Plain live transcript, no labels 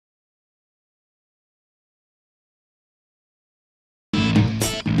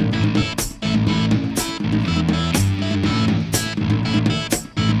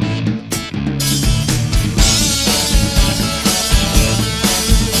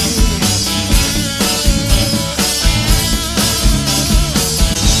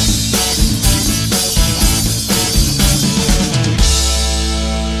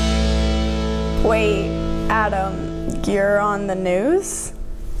obscure on the news?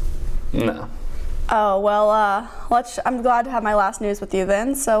 No. Oh, well, I'm glad to have my last news with you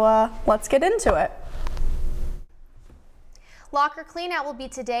then, so let's get into it. Locker cleanout will be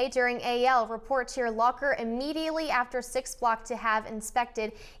today during AL. Report to your locker immediately after 6 block to have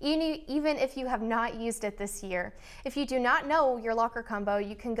inspected, even if you have not used it this year. If you do not know your locker combo,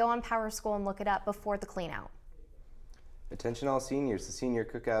 you can go on Power School and look it up before the cleanout. Attention all seniors, the senior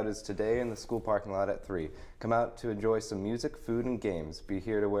cookout is today in the school parking lot at 3. Come out to enjoy some music, food, and games. Be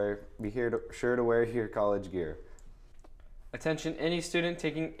sure to wear your college gear. Attention any student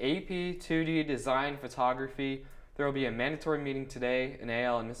taking AP 2D Design Photography. There will be a mandatory meeting today in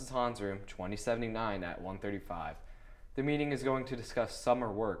AL in Mrs. Hahn's room, 2079 at 1:35. The meeting is going to discuss summer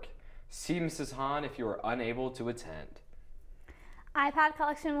work. See Mrs. Hahn if you are unable to attend. iPad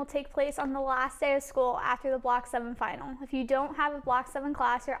collection will take place on the last day of school after the Block 7 final. If you don't have a Block 7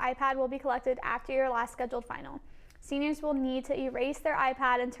 class, your iPad will be collected after your last scheduled final. Seniors will need to erase their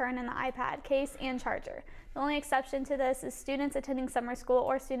iPad and turn in the iPad case and charger. The only exception to this is students attending summer school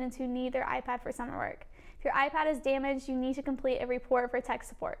or students who need their iPad for summer work. If your iPad is damaged, you need to complete a report for tech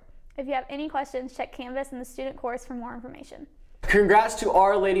support. If you have any questions, check Canvas and the student course for more information. Congrats to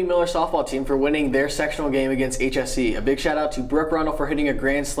our Lady Miller softball team for winning their sectional game against HSE. A big shout out to Brooke Rundle for hitting a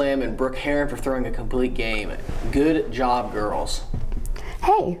grand slam and Brooke Heron for throwing a complete game. Good job, girls.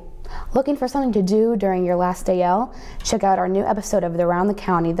 Hey, looking for something to do during your last AL? Check out our new episode of Around the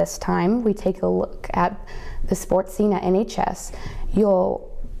County. This time we take a look at the sports scene at NHS. You'll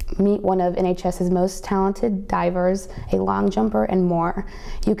meet one of NHS's most talented divers, a long jumper, and more.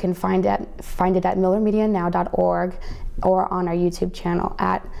 You can find it at millermedianow.org or on our YouTube channel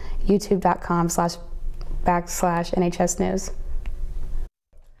at youtube.com/NHS News.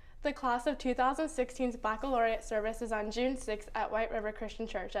 The class of 2016's baccalaureate service is on June 6th at White River Christian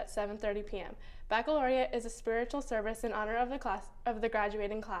Church at 7:30 p.m. Baccalaureate is a spiritual service in honor of the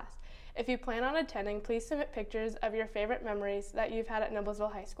graduating class. If you plan on attending, please submit pictures of your favorite memories that you've had at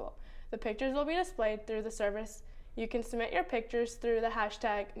Noblesville High School. The pictures will be displayed through the service. You can submit your pictures through the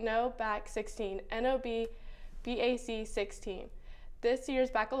hashtag NOBAC16, NOBAC16. This year's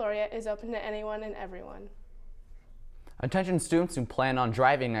baccalaureate is open to anyone and everyone. Attention students who plan on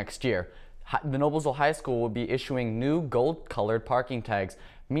driving next year. The Noblesville High School will be issuing new gold-colored parking tags,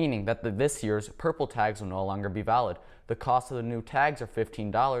 meaning that this year's purple tags will no longer be valid. The cost of the new tags are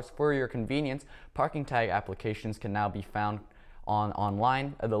 $15. For your convenience, parking tag applications can now be found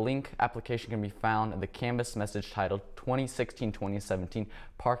online. The link application can be found in the Canvas message titled 2016-2017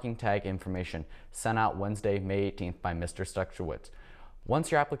 Parking Tag Information, sent out Wednesday, May 18th by Mr. Stuckowitz.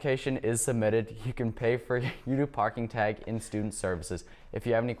 Once your application is submitted, you can pay for your new parking tag in Student Services. If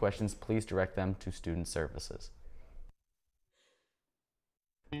you have any questions, please direct them to Student Services.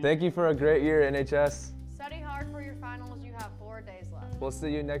 Thank you for a great year, NHS. Study hard for your finals. You have 4 days left. We'll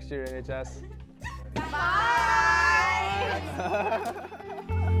see you next year, NHS. Bye!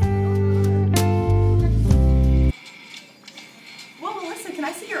 Well, Melissa, can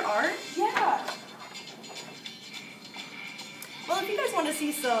I see your art? Yeah. Well, if you guys want to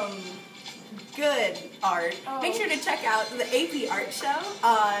see some good art, make sure to check out the AP Art Show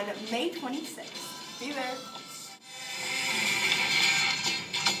on May 26th. Be there.